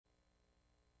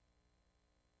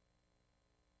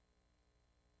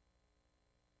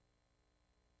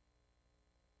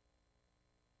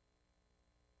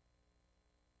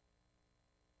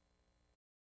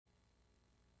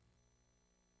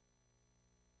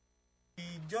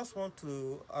just want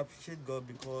to appreciate God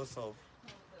because of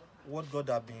what God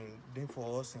has been doing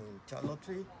for us in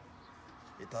Charlottesville.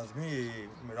 It has been a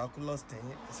miraculous thing,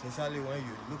 especially when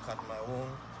you look at my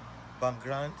own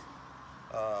background,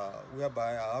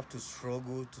 whereby I have to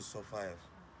struggle to survive.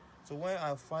 So when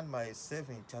I find myself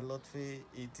in Charlottesville,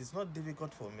 it is not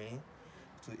difficult for me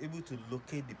to able to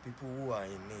locate the people who are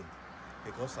in need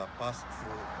because I passed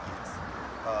through it.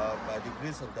 By the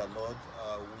grace of the Lord,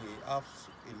 we have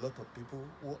a lot of people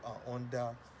who are under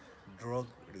drug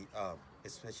rehab,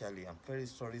 especially. I'm very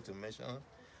sorry to mention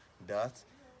that,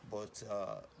 but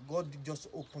God just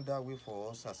opened that way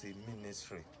for us as a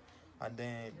ministry. And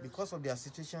then because of their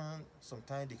situation,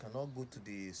 sometimes they cannot go to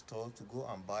the store to go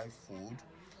and buy food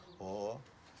or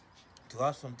to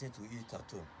have something to eat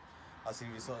at home. As a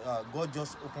result, God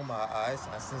just opened my eyes,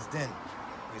 and since then,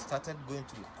 we started going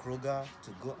to Kroger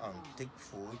to go and take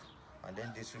food and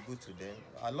then distribute to them.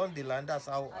 Along the line, that's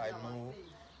how I know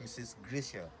Mrs.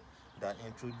 Gracia that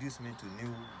introduced me to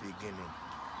New Beginning.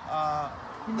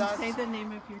 Can you say the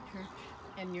name of your church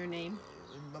and your name?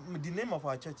 The name of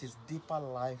our church is Deeper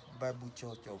Life Bible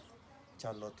Church of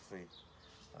Charlottesville.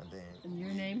 And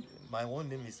your name? My own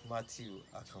name is Matthew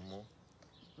Akanmu.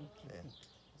 Okay.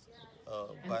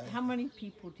 And how many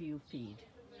people do you feed?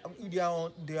 They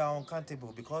are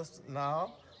uncountable because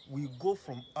now we go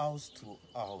from house to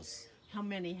house. How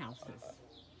many houses?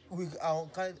 We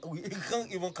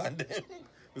can't even count them.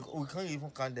 We can't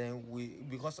even count them.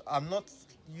 Because I'm not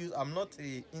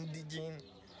a indigene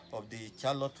of the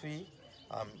Charlottesville.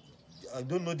 I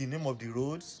don't know the name of the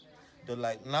roads. But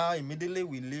like now, immediately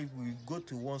we go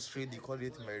to one street. They call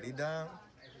it Meridian.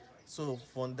 So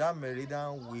from that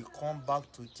Meridian, we come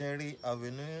back to Cherry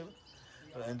Avenue.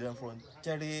 And then from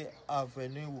Cherry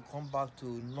Avenue, we come back to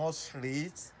North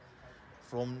Street.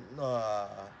 From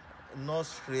North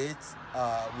Street,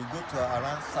 we go to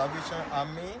around Salvation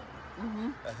Army.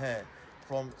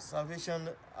 From Salvation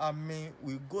Army,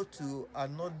 we go to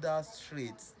another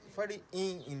street, very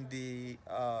in the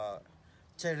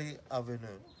Cherry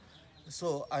Avenue.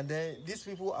 So, and then these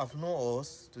people have known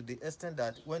us to the extent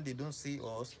that when they don't see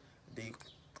us, they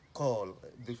call.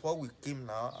 Before we came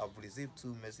now, I've received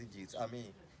 2 messages.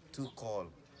 2 calls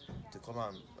to come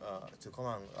and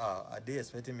are they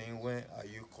expecting me? When are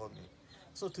you coming?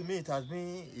 So to me, it has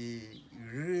been a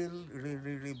real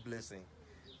blessing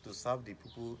to serve the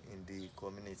people in the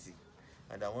community.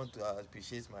 And I want to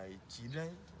appreciate my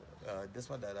children.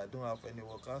 Despite that I don't have any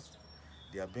workers,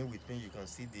 they have been with me. You can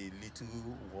see the little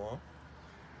one.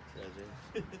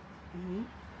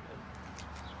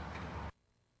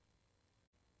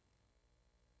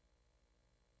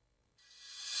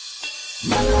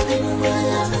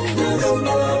 Mm-hmm.